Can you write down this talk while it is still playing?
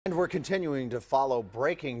And we're continuing to follow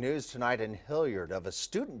breaking news tonight in Hilliard of a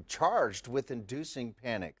student charged with inducing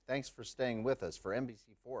panic. Thanks for staying with us for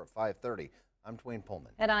NBC4 at 5:30. I'm Dwayne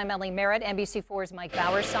Pullman. And I'm Ellie Merritt. NBC4's Mike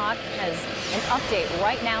Bowersock has an update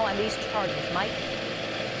right now on these charges. Mike?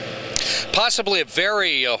 Possibly a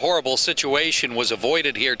very horrible situation was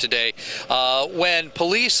avoided here today when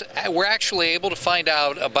police were actually able to find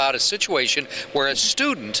out about a situation where a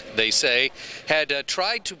student, they say, had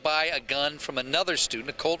tried to buy a gun from another student,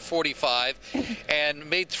 a Colt 45, and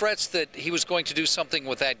made threats that he was going to do something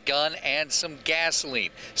with that gun and some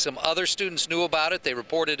gasoline. Some other students knew about it. They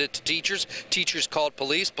reported it to teachers. Teachers called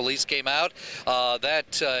police. Police came out.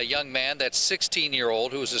 That young man, that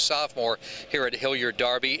 16-year-old who was a sophomore here at Hilliard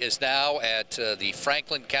Darby, is now at the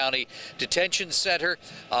Franklin County Detention Center.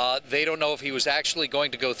 They don't know if he was actually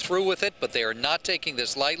going to go through with it, but they are not taking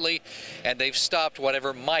this lightly, and they've stopped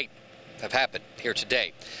whatever might have happened here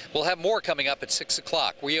today. We'll have more coming up at 6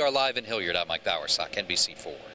 o'clock. We are live in Hilliard. I'm Mike Bowersock, NBC4.